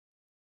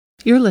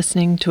You're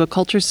listening to a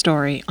culture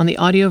story on the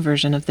audio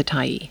version of The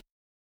Tyee.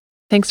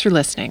 Thanks for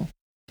listening.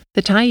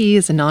 The Tyee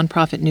is a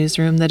nonprofit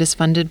newsroom that is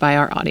funded by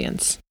our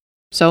audience.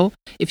 So,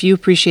 if you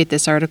appreciate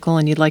this article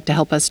and you'd like to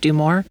help us do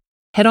more,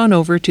 head on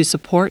over to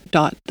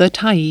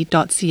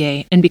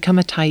support.thetyee.ca and become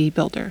a Tyee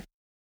builder.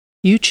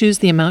 You choose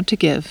the amount to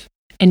give,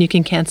 and you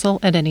can cancel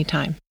at any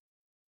time.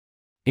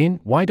 In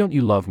Why Don't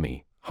You Love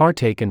Me?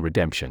 Heartache and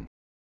Redemption.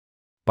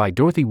 By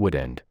Dorothy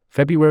Woodend,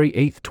 February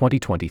 8,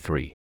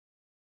 2023.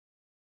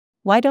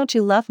 Why Don't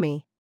You Love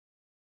Me?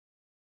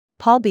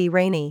 Paul B.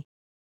 Rainey.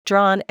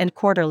 Drawn and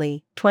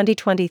Quarterly,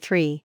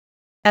 2023.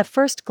 At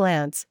first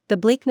glance, the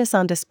bleakness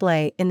on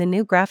display in the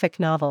new graphic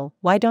novel,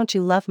 Why Don't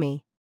You Love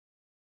Me?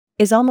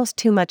 Is almost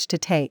too much to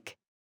take.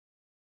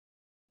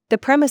 The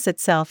premise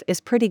itself is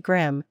pretty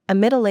grim, a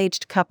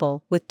middle-aged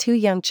couple with two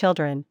young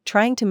children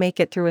trying to make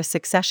it through a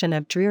succession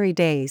of dreary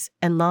days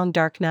and long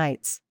dark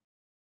nights.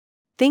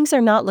 Things are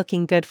not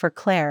looking good for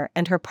Claire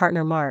and her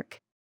partner Mark.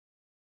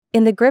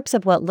 In the grips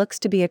of what looks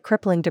to be a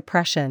crippling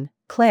depression,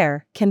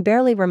 Claire can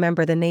barely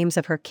remember the names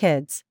of her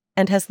kids,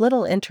 and has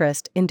little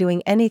interest in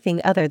doing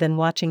anything other than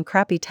watching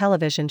crappy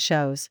television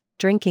shows,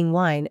 drinking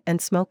wine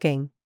and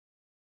smoking.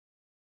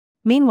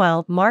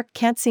 Meanwhile, Mark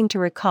can't seem to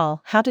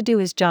recall how to do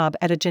his job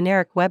at a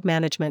generic web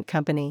management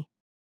company.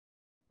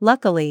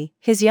 Luckily,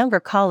 his younger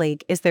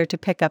colleague is there to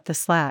pick up the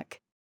slack.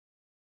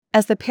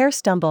 As the pair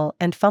stumble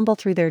and fumble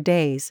through their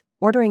days,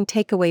 ordering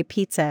takeaway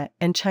pizza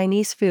and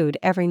Chinese food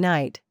every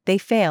night, they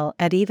fail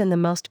at even the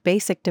most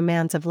basic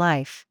demands of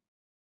life.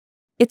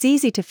 It's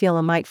easy to feel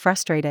a mite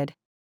frustrated.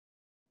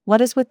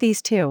 What is with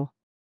these two?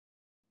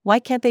 Why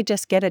can't they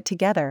just get it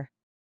together?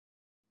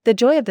 The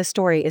joy of the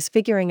story is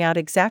figuring out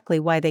exactly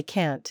why they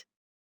can't.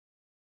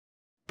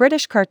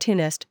 British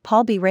cartoonist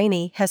Paul B.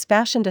 Rainey has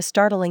fashioned a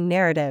startling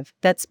narrative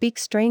that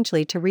speaks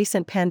strangely to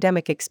recent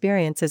pandemic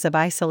experiences of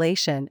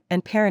isolation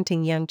and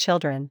parenting young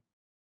children.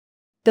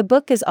 The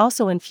book is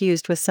also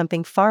infused with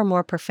something far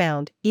more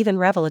profound, even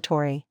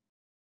revelatory.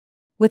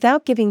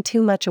 Without giving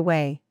too much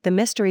away, the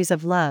mysteries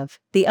of love,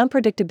 the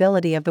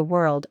unpredictability of the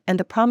world, and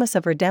the promise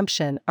of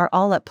redemption are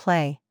all at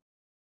play.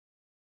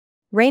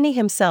 Rainey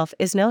himself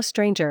is no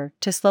stranger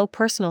to slow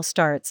personal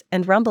starts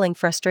and rumbling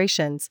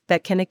frustrations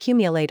that can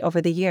accumulate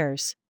over the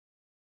years.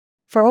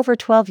 For over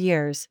 12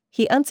 years,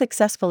 he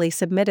unsuccessfully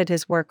submitted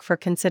his work for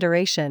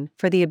consideration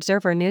for the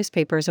Observer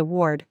Newspaper's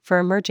Award for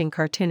Emerging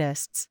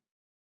Cartoonists.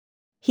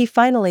 He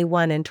finally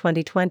won in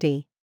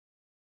 2020.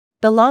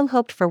 The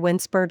long-hoped-for win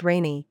spurred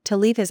Rainey to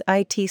leave his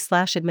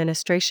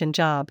IT/administration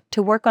job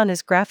to work on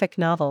his graphic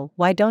novel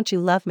Why Don't You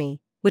Love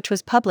Me?, which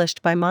was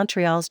published by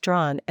Montreal's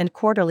Drawn and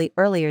Quarterly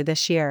earlier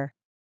this year.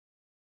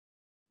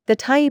 The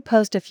Tyee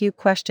posed a few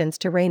questions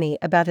to Rainey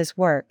about his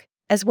work,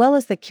 as well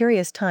as the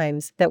curious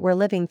times that we're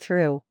living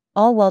through,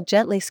 all while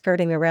gently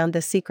skirting around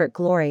the secret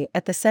glory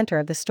at the center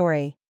of the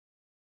story.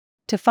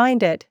 To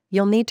find it,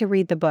 you'll need to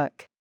read the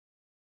book.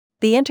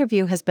 The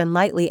interview has been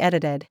lightly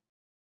edited.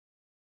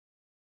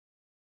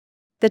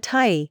 The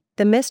Tyee,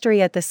 the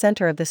mystery at the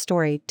center of the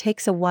story,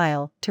 takes a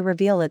while to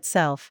reveal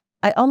itself.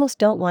 I almost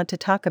don't want to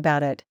talk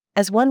about it,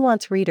 as one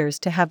wants readers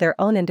to have their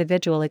own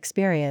individual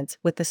experience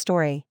with the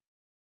story.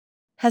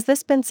 Has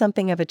this been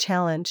something of a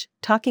challenge,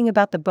 talking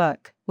about the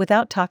book,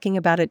 without talking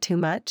about it too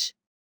much?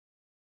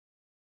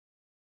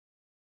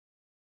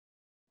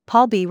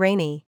 Paul B.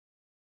 Rainey.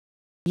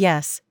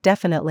 Yes,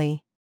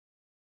 definitely.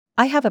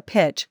 I have a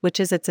pitch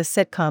which is it's a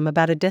sitcom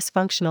about a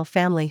dysfunctional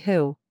family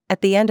who,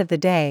 at the end of the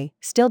day,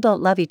 still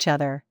don't love each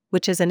other,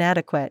 which is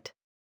inadequate.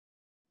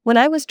 When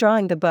I was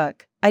drawing the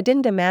book, I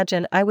didn't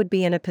imagine I would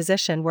be in a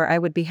position where I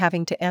would be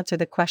having to answer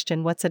the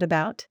question, what's it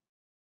about?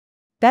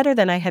 Better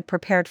than I had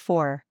prepared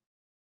for.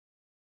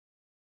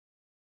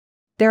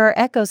 There are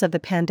echoes of the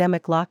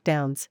pandemic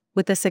lockdowns,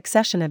 with a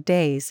succession of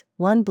days,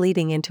 one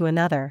bleeding into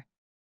another.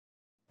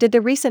 Did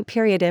the recent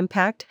period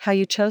impact how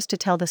you chose to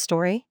tell the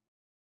story?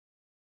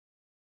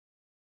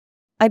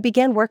 I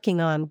began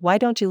working on Why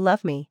Don't You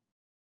Love Me?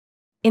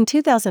 In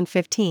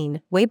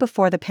 2015, way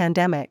before the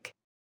pandemic.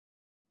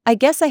 I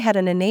guess I had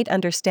an innate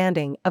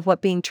understanding of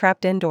what being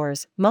trapped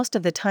indoors most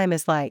of the time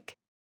is like.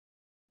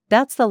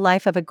 That's the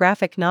life of a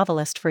graphic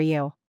novelist for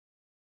you.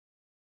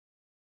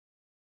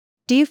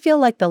 Do you feel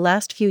like the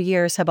last few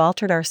years have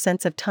altered our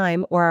sense of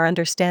time or our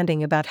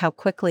understanding about how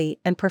quickly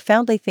and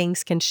profoundly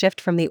things can shift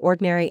from the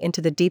ordinary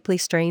into the deeply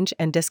strange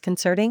and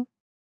disconcerting?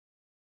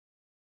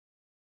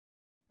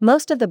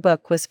 Most of the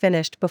book was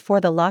finished before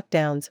the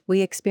lockdowns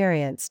we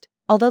experienced,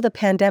 although the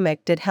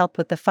pandemic did help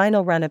with the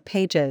final run of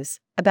pages,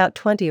 about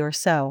 20 or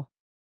so.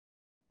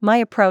 My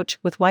approach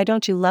with Why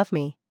Don't You Love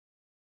Me?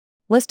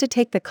 Was to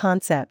take the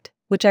concept,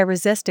 which I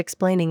resist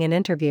explaining in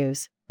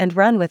interviews, and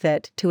run with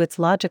it to its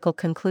logical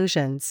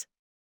conclusions.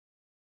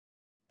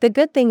 The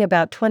good thing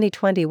about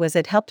 2020 was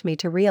it helped me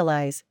to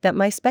realize that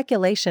my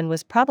speculation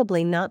was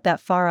probably not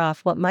that far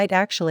off what might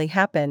actually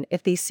happen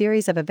if these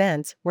series of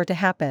events were to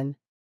happen.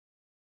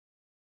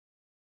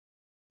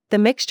 The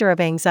mixture of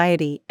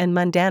anxiety and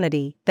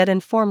mundanity that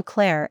inform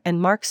Claire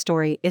and Mark's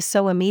story is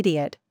so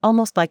immediate,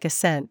 almost like a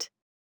scent.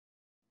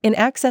 In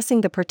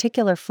accessing the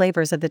particular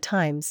flavors of the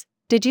times,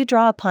 Did you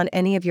draw upon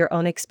any of your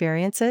own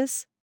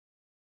experiences?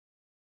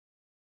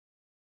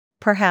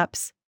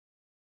 Perhaps.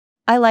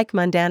 I like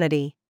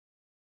mundanity.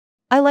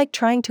 I like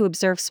trying to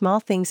observe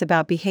small things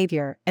about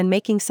behavior and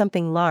making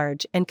something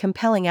large and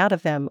compelling out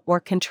of them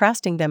or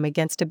contrasting them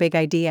against a big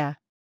idea.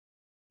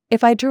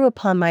 If I drew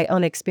upon my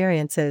own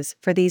experiences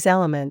for these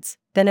elements,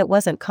 then it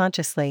wasn't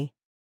consciously.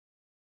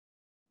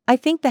 I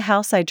think the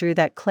house I drew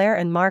that Claire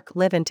and Mark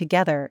live in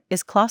together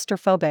is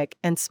claustrophobic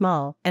and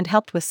small and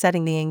helped with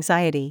setting the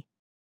anxiety.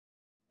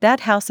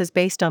 That house is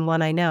based on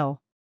one I know.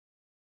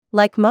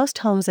 Like most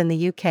homes in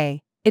the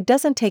UK, it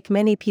doesn't take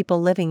many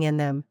people living in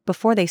them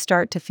before they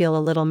start to feel a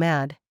little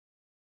mad.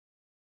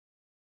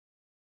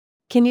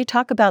 Can you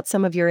talk about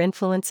some of your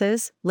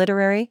influences,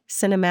 literary,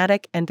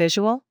 cinematic, and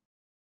visual?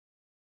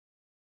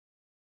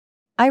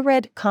 I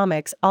read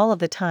comics all of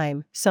the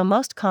time, so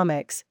most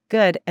comics,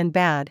 good and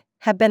bad,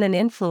 have been an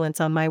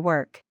influence on my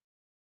work.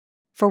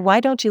 For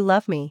Why Don't You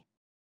Love Me?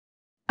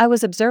 I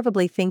was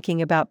observably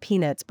thinking about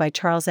Peanuts by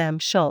Charles M.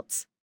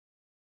 Schulz.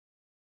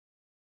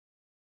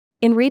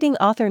 In reading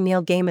author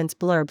Neil Gaiman's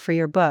blurb for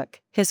your book,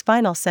 his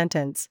final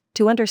sentence,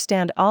 "To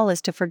understand all is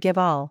to forgive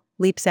all,"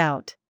 leaps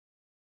out.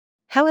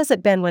 How has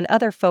it been when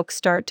other folks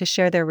start to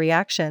share their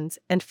reactions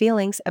and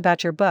feelings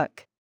about your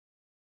book?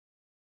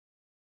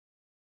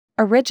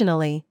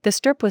 Originally, the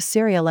strip was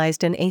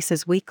serialized in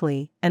Aces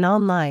Weekly, an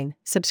online,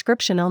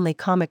 subscription-only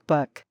comic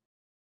book.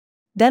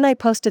 Then I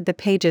posted the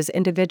pages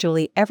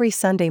individually every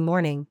Sunday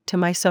morning to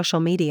my social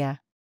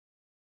media.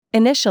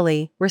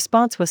 Initially,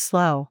 response was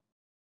slow.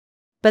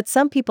 But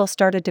some people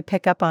started to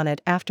pick up on it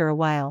after a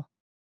while.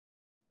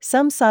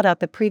 Some sought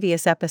out the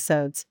previous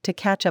episodes to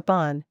catch up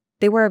on.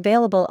 They were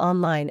available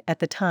online at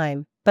the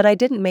time, but I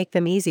didn't make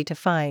them easy to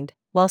find,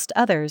 whilst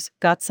others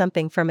got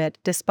something from it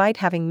despite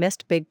having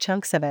missed big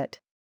chunks of it.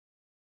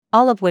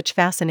 All of which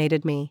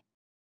fascinated me.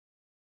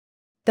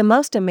 The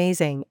most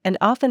amazing and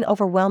often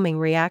overwhelming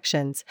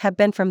reactions have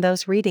been from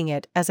those reading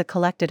it as a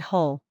collected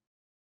whole.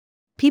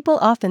 People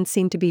often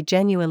seem to be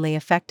genuinely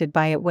affected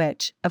by it,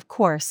 which, of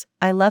course,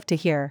 I love to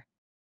hear.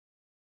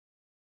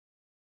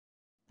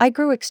 I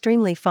grew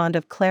extremely fond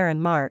of Claire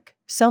and Mark,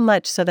 so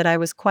much so that I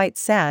was quite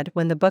sad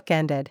when the book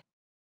ended.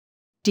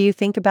 Do you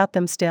think about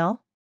them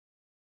still?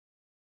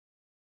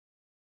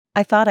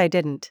 I thought I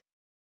didn't.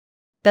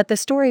 That the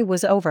story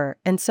was over,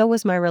 and so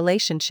was my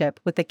relationship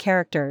with the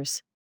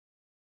characters.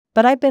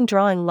 But I've been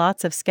drawing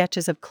lots of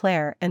sketches of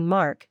Claire and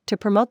Mark to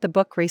promote the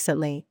book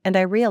recently, and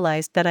I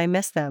realized that I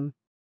miss them.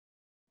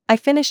 I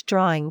finished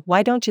drawing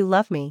Why Don't You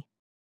Love Me?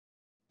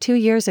 2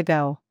 years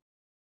ago.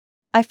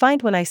 I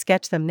find when I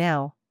sketch them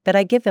now, that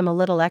I give them a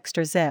little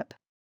extra zip.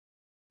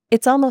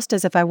 It's almost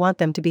as if I want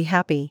them to be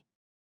happy.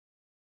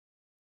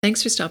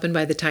 Thanks for stopping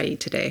by the Tyee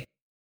today.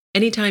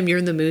 Anytime you're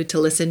in the mood to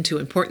listen to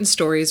important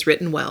stories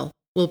written well,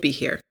 we'll be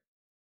here.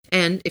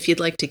 And if you'd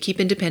like to keep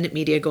independent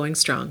media going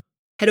strong,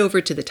 head over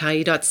to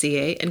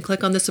thetyee.ca and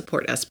click on the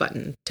Support Us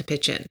button to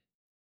pitch in.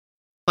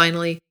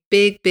 Finally,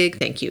 big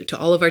thank you to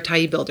all of our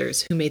Tyee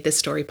builders who made this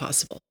story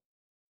possible.